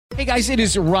Hey guys, it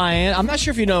is Ryan. I'm not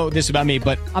sure if you know this about me,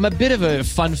 but I'm a bit of a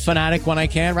fun fanatic when I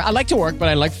can. I like to work, but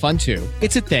I like fun too.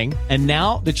 It's a thing. And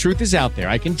now the truth is out there.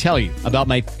 I can tell you about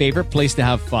my favorite place to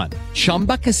have fun.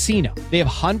 Chumba Casino. They have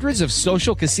hundreds of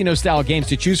social casino style games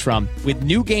to choose from with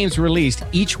new games released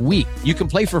each week. You can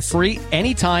play for free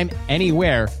anytime,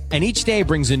 anywhere. And each day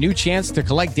brings a new chance to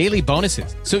collect daily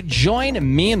bonuses. So join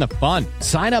me in the fun.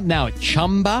 Sign up now at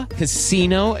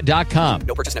ChumbaCasino.com.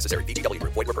 No purchase necessary. VGW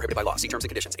Group. Void where prohibited by law. See terms and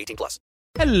conditions. 18+.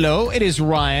 Hello, it is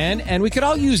Ryan, and we could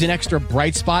all use an extra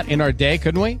bright spot in our day,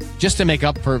 couldn't we? Just to make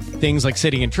up for things like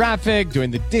sitting in traffic,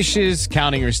 doing the dishes,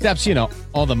 counting your steps, you know,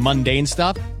 all the mundane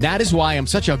stuff. That is why I'm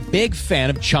such a big fan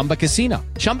of Chumba Casino.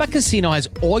 Chumba Casino has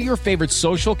all your favorite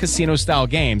social casino-style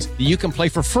games that you can play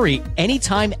for free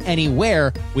anytime,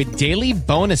 anywhere with daily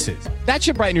bonuses. That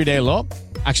should brighten your day a little.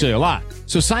 Actually, a lot.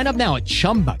 So sign up now at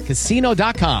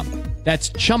ChumbaCasino.com.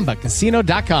 That's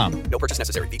ChumbaCasino.com. No purchase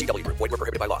necessary. VGW Group. Void where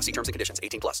prohibited by law. See terms and conditions.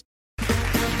 18+.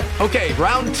 Okay,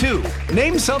 round two.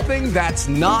 Name something that's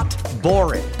not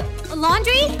boring. A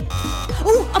laundry?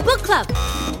 Ooh, a book club.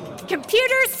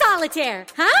 Computer solitaire,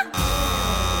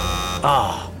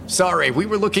 huh? Sorry, we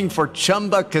were looking for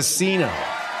Chumba Casino.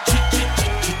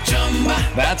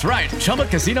 That's right.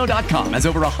 ChumbaCasino.com has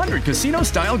over 100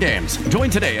 casino-style games. Join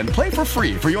today and play for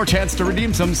free for your chance to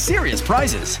redeem some serious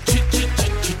prizes.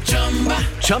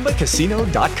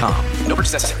 ChumbaCasino.com. No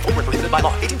purchase necessary. Void where prohibited by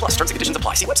law. 18+. Terms and conditions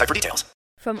apply. See website for details.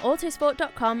 From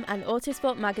Autosport.com and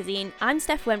Autosport Magazine, I'm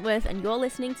Steph Wentworth and you're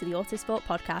listening to the Autosport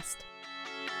Podcast.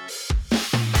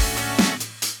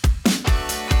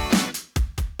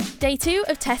 Day 2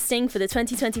 of testing for the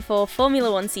 2024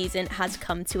 Formula 1 season has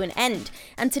come to an end,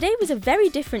 and today was a very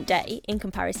different day in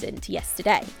comparison to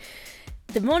yesterday.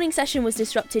 The morning session was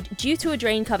disrupted due to a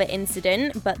drain cover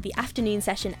incident, but the afternoon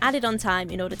session added on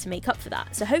time in order to make up for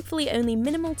that, so hopefully only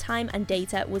minimal time and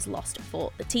data was lost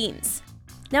for the teams.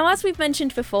 Now, as we've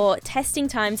mentioned before, testing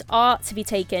times are to be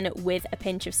taken with a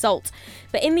pinch of salt.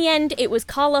 But in the end, it was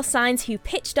Carlos Sainz who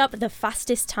pitched up the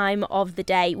fastest time of the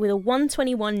day with a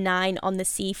 1:21.9 on the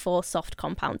C4 soft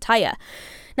compound tyre.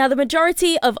 Now, the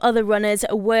majority of other runners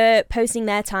were posting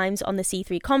their times on the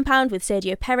C3 compound, with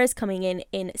Sergio Perez coming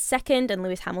in second and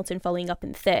Lewis Hamilton following up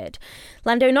in third.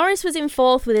 Lando Norris was in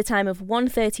fourth with a time of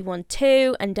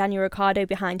 1:31.2 and Daniel Ricciardo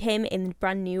behind him in the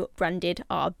brand new branded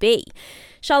RB.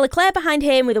 Charles Leclerc behind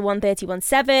him with a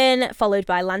 1:31.7, followed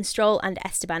by Lance Stroll and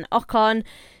Esteban Ocon.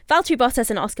 Valtteri Bottas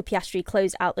and Oscar Piastri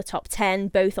closed out the top 10,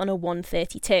 both on a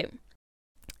 1:32.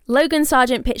 Logan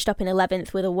Sargent pitched up in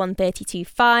 11th with a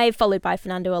 1:32.5, followed by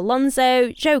Fernando Alonso,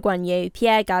 Zhou Guanyu,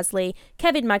 Pierre Gasly,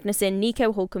 Kevin Magnussen,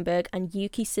 Nico Hulkenberg and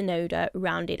Yuki Tsunoda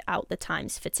rounded out the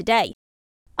times for today.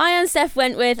 I am Steph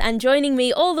Wentworth, and joining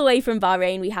me all the way from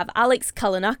Bahrain we have Alex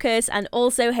Kolanakis and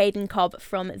also Hayden Cobb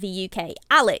from the UK.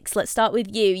 Alex, let's start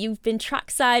with you. You've been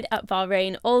trackside at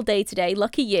Bahrain all day today,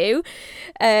 lucky you.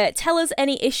 Tell us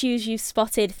any issues you've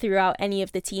spotted throughout any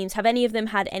of the teams. Have any of them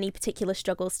had any particular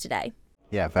struggles today?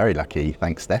 Yeah, very lucky.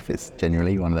 Thanks, Steph. It's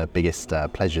genuinely one of the biggest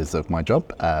pleasures of my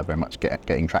job. Very much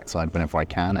getting trackside whenever I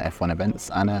can at F1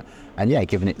 events, and yeah,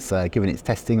 given its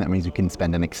testing, that means we can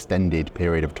spend an extended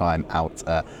period of time out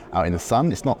in the sun.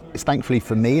 It's thankfully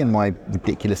for me and my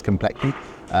ridiculous complexion,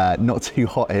 not too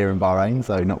hot here in Bahrain,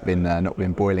 so not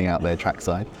been boiling out there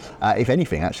trackside. If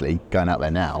anything, actually, going out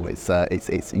there now, it's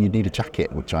you need a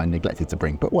jacket, which I neglected to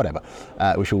bring, but whatever.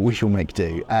 We shall make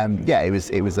do. Yeah, it was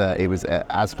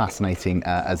as fascinating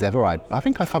as ever. I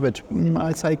think I covered,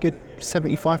 I'd say, a good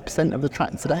 75% of the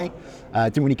track today.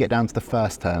 Didn't really get down to the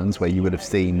first turns where you would have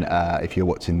seen, if you're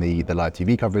watching the live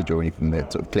TV coverage or even the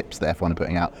sort of clips that F1 are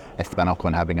putting out, Esteban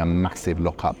Ocon having a massive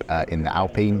lock-up in the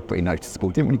Alpine, pretty noticeable.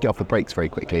 Didn't really get off the brakes very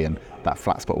quickly, and that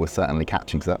flat spot was certainly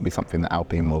catching, so that'll be something that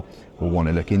Alpine will want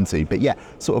to look into. But yeah,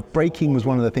 sort of braking was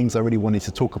one of the things I really wanted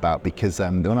to talk about, because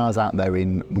when I was out there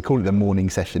we call it the morning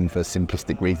session for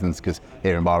simplistic reasons, because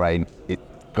here in Bahrain, it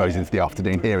goes into the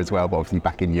afternoon here as well, but obviously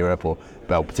back in Europe, or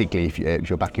well, particularly if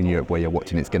you're back in Europe where you're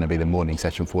watching, it's going to be the morning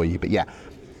session for you. But yeah,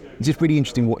 just really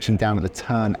interesting watching down at the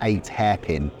turn 8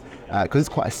 hairpin, because it's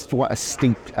quite a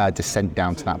steep descent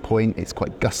down to that point. It's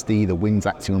quite gusty, the wind's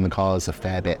acting on the cars a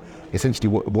fair bit. Essentially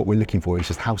what we're looking for is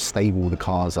just how stable the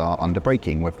cars are under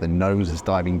braking, whether the nose is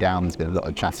diving down. There's been a lot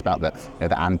of chat about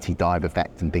the anti-dive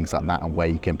effect and things like that, and where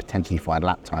you can potentially find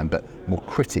lap time, but more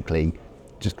critically,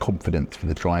 just confidence for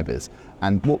the drivers.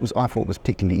 And what I thought was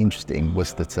particularly interesting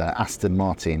was that Aston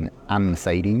Martin and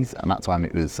Mercedes, and that time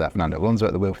it was Fernando Alonso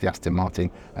at the wheel for the Aston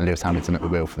Martin and Lewis Hamilton at the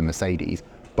wheel for the Mercedes,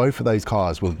 both of those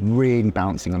cars were really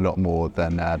bouncing a lot more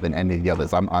than any of the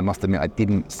others. I must admit, I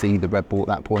didn't see the Red Bull at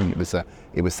that point. It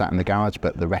was sat in the garage,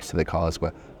 but the rest of the cars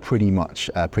were pretty much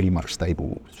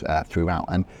stable throughout.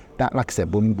 And that, like I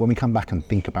said, when we come back and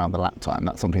think about the lap time,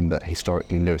 that's something that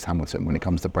historically Lewis Hamilton, when it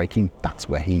comes to braking, that's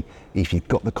where if you've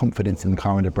got the confidence in the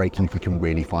car under braking, he can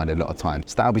really find a lot of time.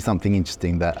 So that'll be something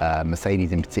interesting that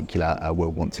Mercedes in particular will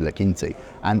want to look into.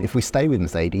 And if we stay with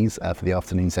Mercedes for the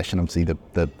afternoon session, obviously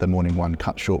the morning one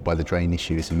cut short by the drain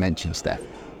issue, as you mentioned, Steph,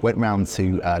 went round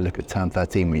to look at turn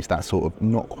 13, which is that sort of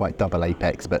not quite double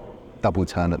apex, but double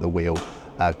turn at the wheel.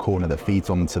 Corner that feeds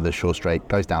onto the short straight,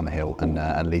 goes down the hill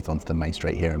and leads onto the main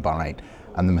straight here in Bahrain.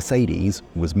 And the Mercedes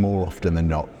was more often than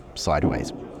not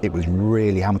sideways. It was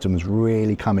really, Hamilton was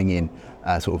really coming in,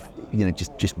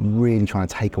 just really trying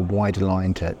to take a wider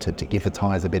line to give the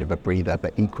tyres a bit of a breather,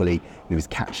 but equally he was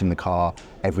catching the car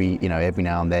every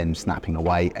now and then, snapping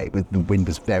away. The wind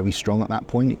was very strong at that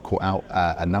point. It caught out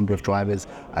a number of drivers,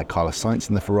 Carlos Sainz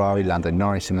in the Ferrari, Lando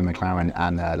Norris in the McLaren,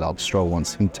 and Lance Stroll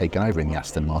once he'd taken over in the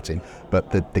Aston Martin. But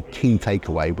the key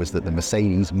takeaway was that the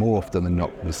Mercedes, more often than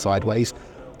not, was sideways.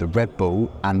 The Red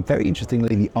Bull, and very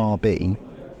interestingly, the RB,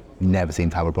 never seemed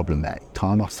to have a problem there.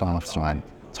 Time after time,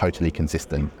 totally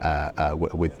consistent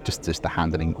with just the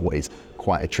handling what is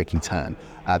quite a tricky turn.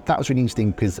 That was really interesting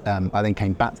because I then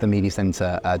came back to the media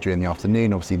centre during the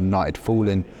afternoon. Obviously, the night had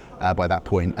fallen by that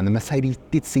point, and the Mercedes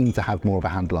did seem to have more of a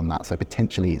handle on that. So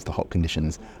potentially, it's the hot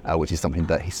conditions, which is something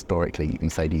that historically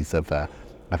Mercedes have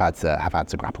had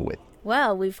to grapple with.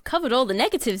 Well, we've covered all the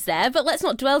negatives there, but let's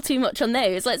not dwell too much on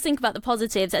those. Let's think about the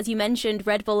positives. As you mentioned,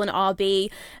 Red Bull and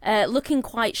RB looking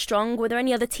quite strong. Were there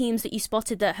any other teams that you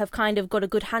spotted that have kind of got a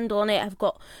good handle on it, have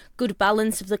got good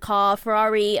balance of the car?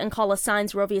 Ferrari and Carlos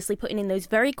Sainz were obviously putting in those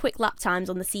very quick lap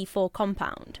times on the C4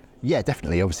 compound. Yeah,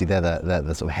 definitely. Obviously, they're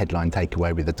the sort of headline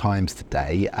takeaway with the times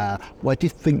today. What I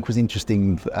did think was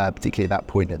interesting, particularly at that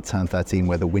point at turn 13,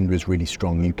 where the wind was really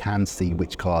strong, you can see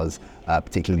which cars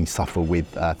particularly suffer with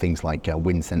things like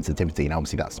wind sensitivity, and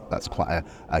obviously that's quite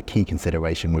a key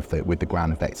consideration with the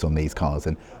ground effects on these cars.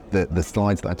 And the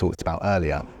slides that I talked about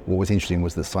earlier, what was interesting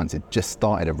was that Sainz had just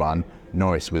started a run.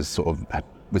 Norris was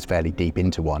was fairly deep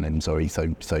into one, and so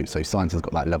Sainz has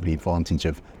got that lovely advantage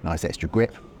of nice extra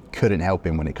grip. Couldn't help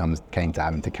him when it came to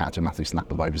having to catch a massive snap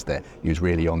of oversteer. He was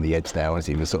really on the edge there.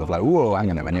 Honestly, he was sort of like, whoa,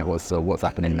 hang on a minute, what's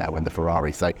happening there when the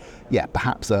Ferrari? So, yeah,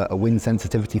 perhaps a wind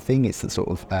sensitivity thing. It's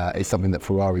it's something that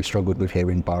Ferrari struggled with here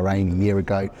in Bahrain a year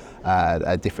ago.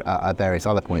 At various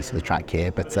other points of the track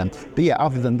here, but yeah,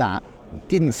 other than that,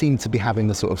 didn't seem to be having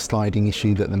the sort of sliding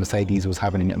issue that the Mercedes was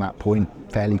having at that point.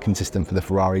 Fairly consistent for the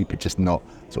Ferrari, but just not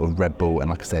sort of Red Bull and,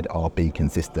 like I said, RB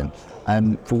consistent.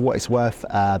 For what it's worth,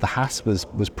 the Haas was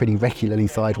pretty regularly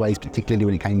sideways, particularly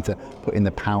when it came to putting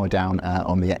the power down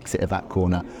on the exit of that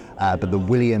corner. But the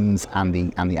Williams and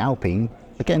the Alpine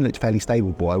again looked fairly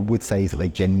stable. But I would say that they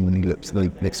genuinely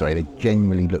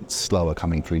looked slower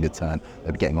coming through the turn.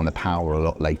 They were getting on the power a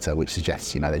lot later, which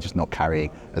suggests they're just not carrying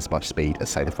as much speed as,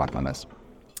 say, the frontrunners.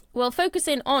 Well,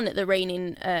 focusing on the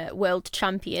reigning world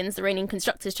champions, the reigning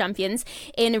constructors champions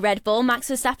in Red Bull, Max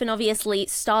Verstappen obviously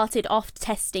started off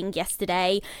testing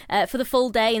yesterday for the full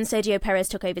day, and Sergio Perez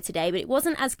took over today, but it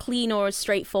wasn't as clean or as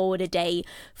straightforward a day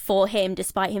for him,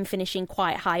 despite him finishing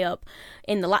quite high up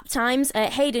in the lap times.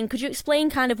 Hayden, could you explain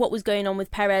kind of what was going on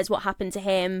with Perez, what happened to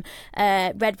him,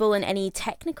 Red Bull, and any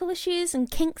technical issues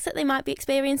and kinks that they might be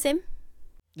experiencing?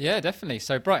 Yeah, definitely.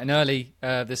 So bright and early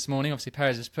this morning, obviously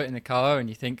Perez was put in the car, and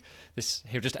you think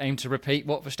he'll just aim to repeat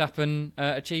what Verstappen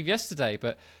achieved yesterday.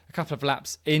 But a couple of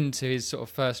laps into his sort of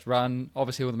first run,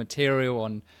 obviously all the material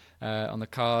on the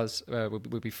cars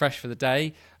would be fresh for the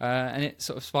day, and it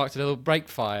sort of sparked a little brake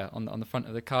fire on the front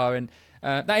of the car, and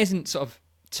that isn't sort of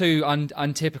too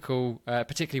untypical,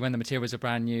 particularly when the materials are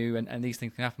brand new and these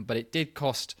things can happen. But it did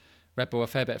cost Red Bull a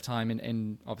fair bit of time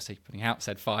in obviously putting out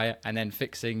said fire and then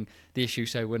fixing the issue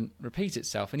so it wouldn't repeat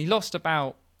itself. And he lost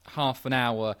about half an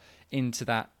hour into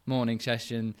that morning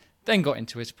session, then got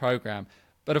into his programme.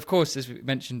 But of course, as we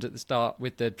mentioned at the start,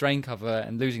 with the drain cover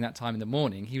and losing that time in the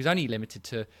morning, he was only limited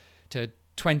to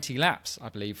 20 laps, I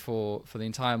believe, for the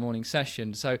entire morning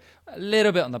session. So a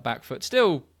little bit on the back foot.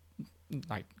 Still,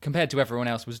 like compared to everyone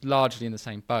else, was largely in the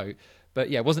same boat. But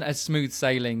yeah, it wasn't as smooth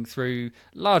sailing through,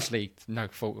 largely no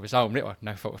fault of his own, or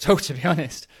no fault at all, to be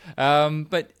honest.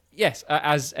 But yes,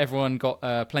 as everyone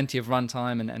got plenty of run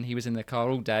time and he was in the car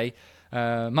all day,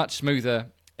 much smoother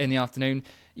in the afternoon.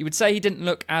 You would say he didn't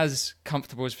look as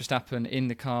comfortable as Verstappen in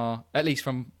the car, at least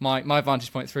from my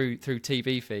vantage point through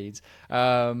TV feeds.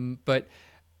 But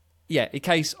yeah, in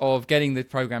case of getting the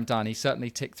programme done, he certainly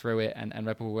ticked through it and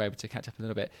Red Bull were able to catch up a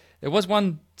little bit. There was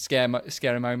one scary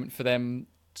moment for them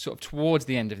sort of towards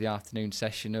the end of the afternoon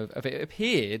session of it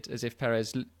appeared as if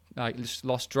Perez just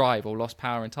lost drive or lost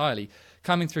power entirely,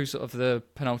 coming through sort of the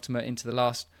penultimate into the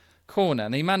last corner.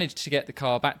 And he managed to get the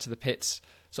car back to the pits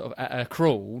sort of at a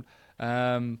crawl.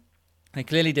 They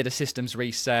clearly did a systems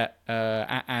reset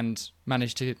and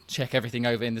managed to check everything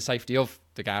over in the safety of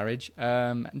the garage.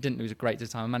 Didn't lose a great deal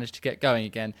of time, managed to get going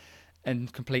again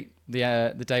and complete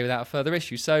the day without a further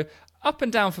issue. So up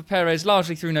and down for Perez,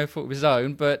 largely through no fault of his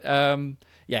own. But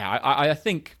I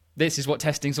think this is what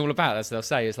testing's all about, as they'll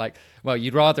say. It's like, well,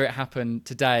 you'd rather it happen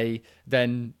today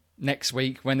than next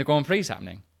week when the Grand Prix is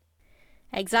happening.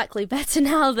 Exactly, better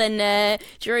now than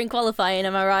during qualifying,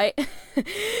 am I right?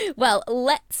 Well,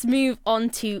 let's move on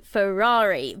to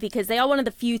Ferrari, because they are one of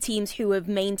the few teams who have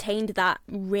maintained that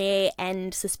rear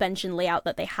end suspension layout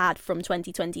that they had from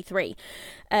 2023.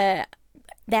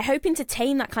 They're hoping to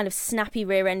tame that kind of snappy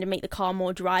rear end and make the car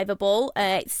more drivable.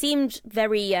 It seemed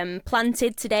very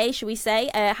planted today, shall we say.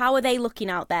 How are they looking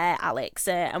out there, Alex?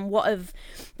 And what have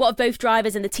both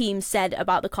drivers and the team said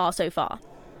about the car so far?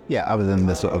 Yeah, other than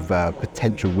the sort of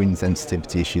potential wind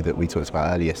sensitivity issue that we talked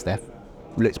about earlier, Steph,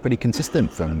 looks pretty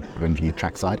consistent from view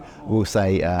trackside. We'll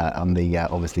say on the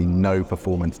obviously no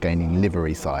performance gaining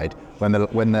livery side, when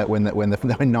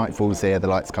night falls here, the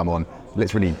lights come on, it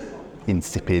looks really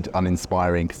insipid,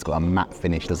 uninspiring, because it's got a matte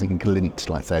finish, doesn't glint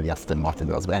like say the Aston Martin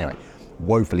does. But anyway,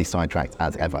 woefully sidetracked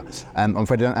as ever. I'm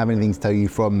afraid I don't have anything to tell you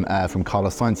from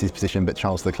Carlos Sainz's position, but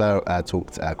Charles Leclerc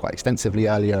talked quite extensively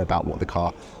earlier about what the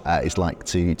car is like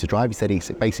to drive. He said it's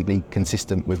basically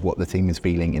consistent with what the team is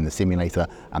feeling in the simulator,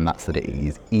 and that's that it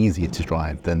is easier to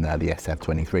drive than the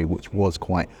SF23, which was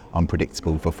quite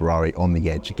unpredictable for Ferrari on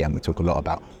the edge. Again, we talk a lot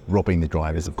about robbing the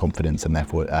drivers of confidence and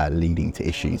therefore leading to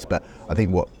issues. But I think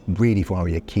what really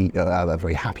Ferrari are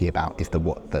very happy about is that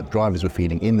what the drivers were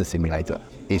feeling in the simulator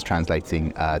is translating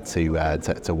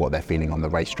to what they're feeling on the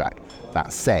racetrack.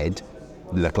 That said,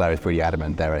 Leclerc is pretty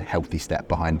adamant they're a healthy step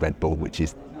behind Red Bull, which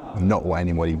is not what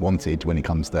anybody wanted when it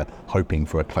comes to hoping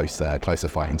for a closer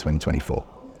fight in 2024.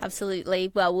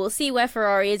 Absolutely. Well, we'll see where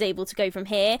Ferrari is able to go from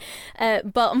here.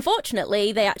 But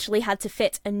unfortunately, they actually had to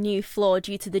fit a new floor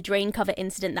due to the drain cover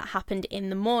incident that happened in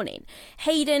the morning.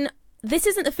 Hayden, this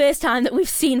isn't the first time that we've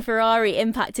seen Ferrari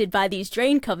impacted by these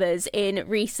drain covers in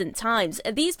recent times.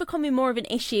 Are these becoming more of an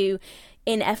issue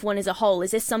in F1 as a whole?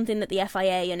 Is this something that the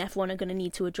FIA and F1 are going to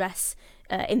need to address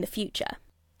in the future?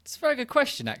 It's a very good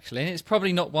question, actually, and it's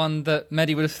probably not one that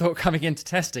Mehdi would have thought coming into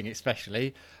testing,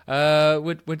 especially,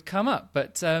 would come up.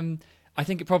 But I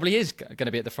think it probably is going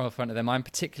to be at the front of their mind,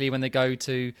 particularly when they go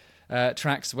to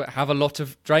tracks that have a lot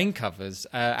of drain covers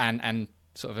and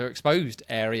sort of exposed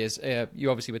areas.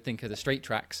 You obviously would think of the street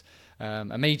tracks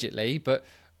immediately, but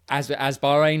as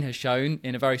Bahrain has shown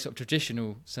in a very sort of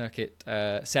traditional circuit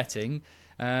setting,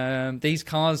 these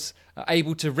cars are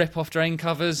able to rip off drain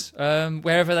covers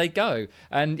wherever they go.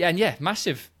 And yeah,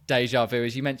 massive deja vu,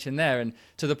 as you mentioned there, and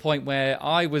to the point where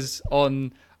I was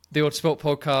on the Autosport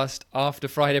podcast after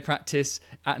Friday practice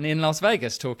in Las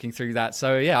Vegas talking through that.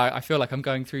 So yeah, I feel like I'm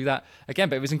going through that again,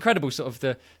 but it was incredible, sort of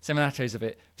the similarities of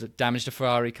it. It was damaged a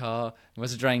Ferrari car, it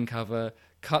was a drain cover,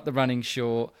 cut the running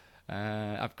short.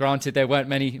 I've granted there weren't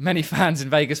many fans in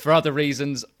Vegas for other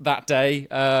reasons that day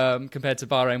compared to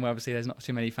Bahrain, where obviously there's not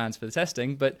too many fans for the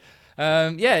testing. But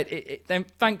then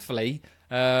thankfully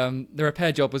the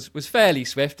repair job was fairly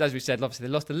swift. As we said, obviously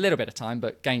they lost a little bit of time,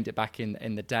 but gained it back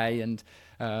in the day. And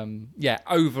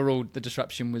overall the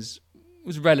disruption was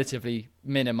relatively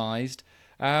minimised.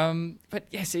 But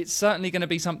yes, it's certainly going to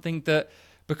be something that,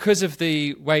 because of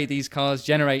the way these cars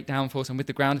generate downforce and with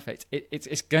the ground effect,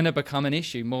 it's going to become an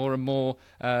issue more and more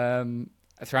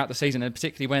throughout the season, and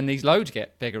particularly when these loads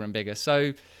get bigger and bigger.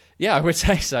 So, yeah, I would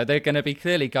say so. They're going to be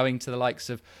clearly going to the likes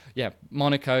of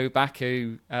Monaco,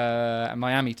 Baku, and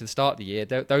Miami to the start of the year.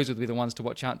 Those would be the ones to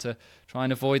watch out to try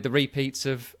and avoid the repeats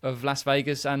of Las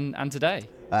Vegas and today.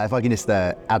 If I can just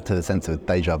add to the sense of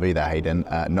deja vu there, Hayden,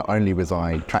 not only was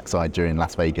I trackside during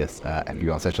Las Vegas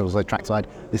F1 session, I was also trackside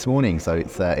this morning, so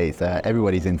it's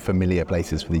everybody's in familiar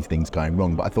places for these things going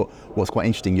wrong. But I thought what's quite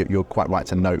interesting, you're quite right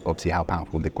to note obviously how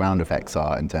powerful the ground effects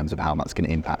are in terms of how that's going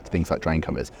to impact things like drain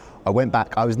covers. I went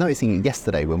back, I was noticing it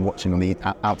yesterday when watching on the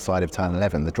outside of turn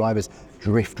 11, the drivers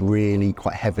drift really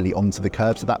quite heavily onto the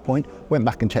curbs at that point. Went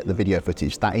back and checked the video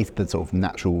footage. That is the sort of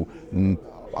natural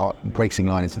racing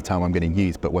line is the term I'm going to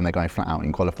use, but when they're going flat out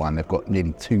in qualifying, they've got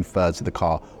nearly 2/3 of the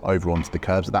car over onto the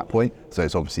curbs at that point. So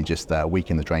it's obviously just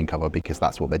weaken the drain cover, because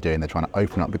that's what they're doing. They're trying to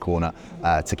open up the corner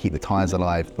to keep the tyres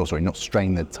alive, not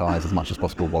strain the tyres as much as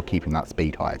possible while keeping that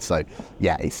speed high. So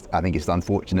yeah, I think it's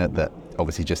unfortunate that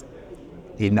obviously just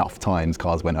enough times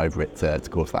cars went over it to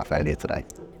cause that failure today.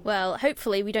 Well,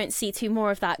 hopefully we don't see too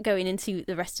more of that going into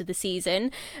the rest of the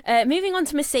season. Moving on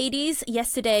to Mercedes,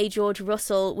 yesterday George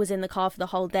Russell was in the car for the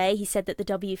whole day. He said that the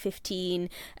W15,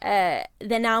 they're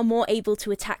now more able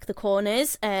to attack the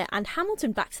corners, and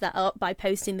Hamilton backed that up by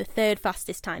posting the third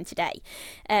fastest time today.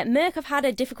 Merc have had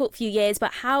a difficult few years,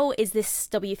 but how is this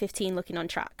W15 looking on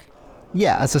track?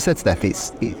 Yeah, as I said, Steph,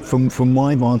 from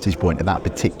my vantage point at that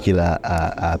particular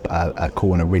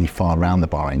corner really far around the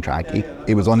Bahrain track,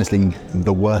 it was honestly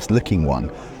the worst looking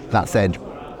one. That said,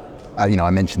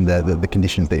 I mentioned the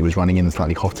conditions that it was running in, the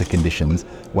slightly hotter conditions.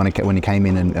 When it came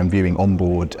in and viewing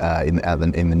onboard in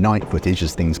the night footage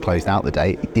as things closed out the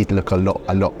day, it did look a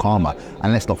lot calmer.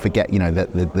 And let's not forget,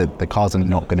 that the cars are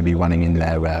not going to be running in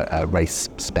their race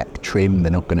spec trim.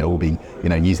 They're not going to all be,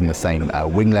 using the same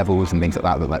wing levels and things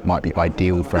like that might be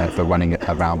ideal for running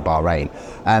around Bahrain.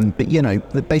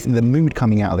 But basically the mood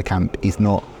coming out of the camp is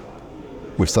not,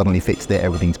 we've suddenly fixed it,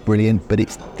 everything's brilliant, but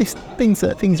things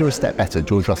are a step better.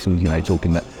 George Russell,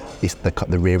 talking that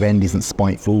the rear end isn't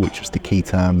spiteful, which was the key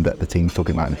term that the team's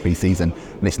talking about in the pre-season,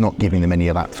 and it's not giving them any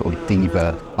of that sort of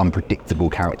diva, unpredictable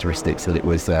characteristics that it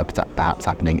was perhaps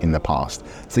happening in the past.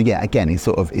 So yeah, again, it's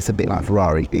a bit like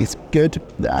Ferrari. It's good,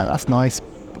 that's nice,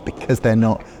 but because they're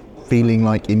not feeling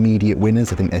like immediate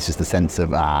winners, I think there's just a sense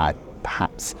of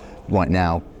perhaps right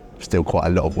now still quite a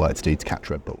lot of work to do to catch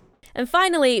Red Bull. And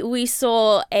finally, we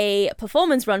saw a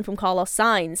performance run from Carlos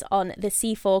Sainz on the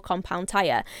C4 compound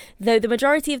tyre, though the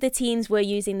majority of the teams were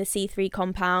using the C3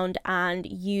 compound and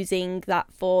using that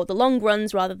for the long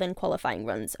runs rather than qualifying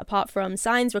runs, apart from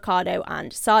Sainz, Ricciardo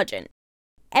and Sargent.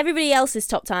 Everybody else's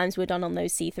top times were done on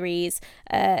those C3s.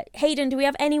 Hayden, do we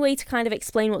have any way to kind of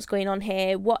explain what's going on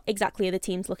here? What exactly are the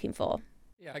teams looking for?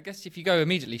 Yeah, I guess if you go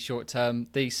immediately short term,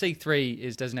 the C3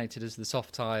 is designated as the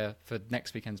soft tyre for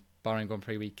next weekend's Bahrain Grand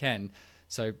Prix weekend.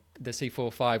 So the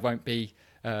C4-5 won't be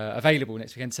available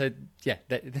next weekend. So yeah,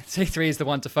 the C3 is the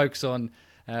one to focus on,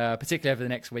 particularly over the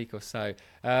next week or so.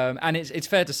 And it's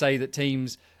fair to say that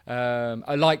teams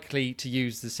are likely to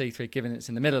use the C3, given it's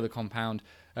in the middle of the compound,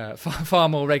 far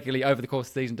more regularly over the course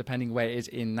of the season, depending where it is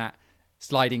in that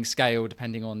sliding scale,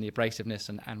 depending on the abrasiveness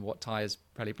and what tyres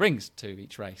Pirelli brings to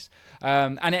each race.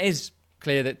 And it is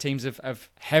clear that teams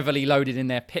have heavily loaded in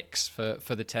their picks for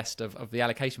the test of the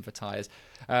allocation for tyres,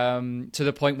 to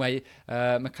the point where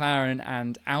McLaren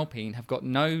and Alpine have got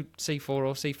no C4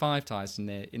 or C5 tyres in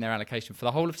their allocation for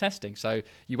the whole of testing. So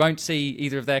you won't see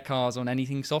either of their cars on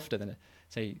anything softer than a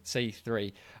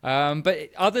C3. But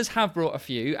others have brought a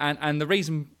few, and the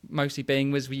reason mostly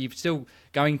being was we're still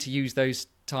going to use those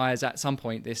tyres at some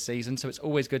point this season, so it's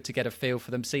always good to get a feel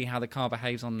for them, see how the car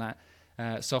behaves on that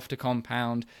softer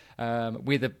compound,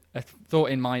 with a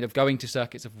thought in mind of going to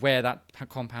circuits of where that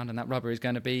compound and that rubber is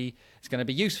going to be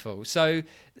useful. So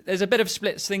there's a bit of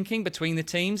split thinking between the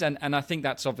teams, and I think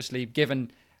that's obviously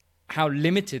given how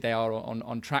limited they are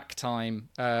on track time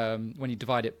when you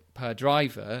divide it per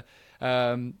driver.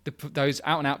 Those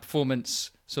out-and-out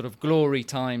performance sort of glory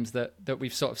times that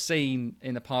we've sort of seen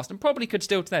in the past and probably could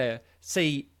still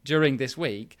see during this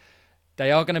week,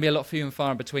 they are going to be a lot few and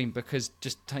far in between, because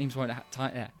just teams will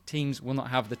not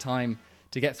have the time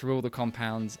to get through all the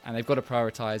compounds, and they've got to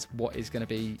prioritise what is going to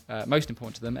be most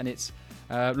important to them, and it's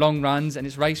long runs and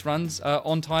it's race runs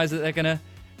on tyres that they're going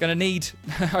to need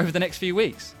over the next few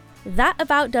weeks. That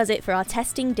about does it for our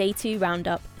testing day 2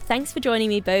 roundup. Thanks for joining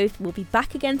me both. We'll be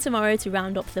back again tomorrow to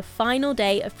round up the final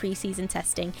day of pre-season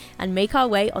testing and make our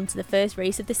way onto the first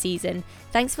race of the season.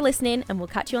 Thanks for listening, and we'll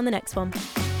catch you on the next one.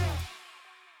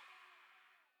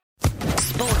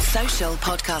 Sports Social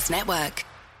Podcast Network.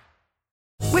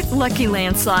 With Lucky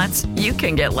Land Slots, you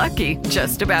can get lucky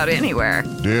just about anywhere.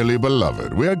 Dearly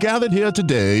beloved, we are gathered here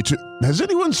today to... Has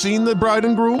anyone seen the bride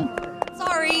and groom?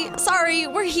 Sorry,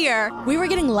 we're here. We were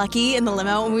getting lucky in the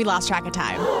limo and we lost track of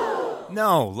time.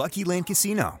 No, Lucky Land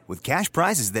Casino, with cash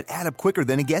prizes that add up quicker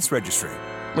than a guest registry.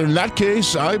 In that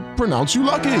case, I pronounce you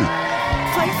lucky.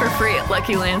 Play for free at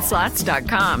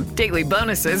LuckyLandSlots.com. Daily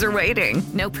bonuses are waiting.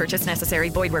 No purchase necessary.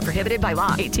 Void where prohibited by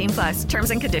law. 18+.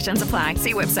 Terms and conditions apply.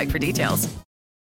 See website for details.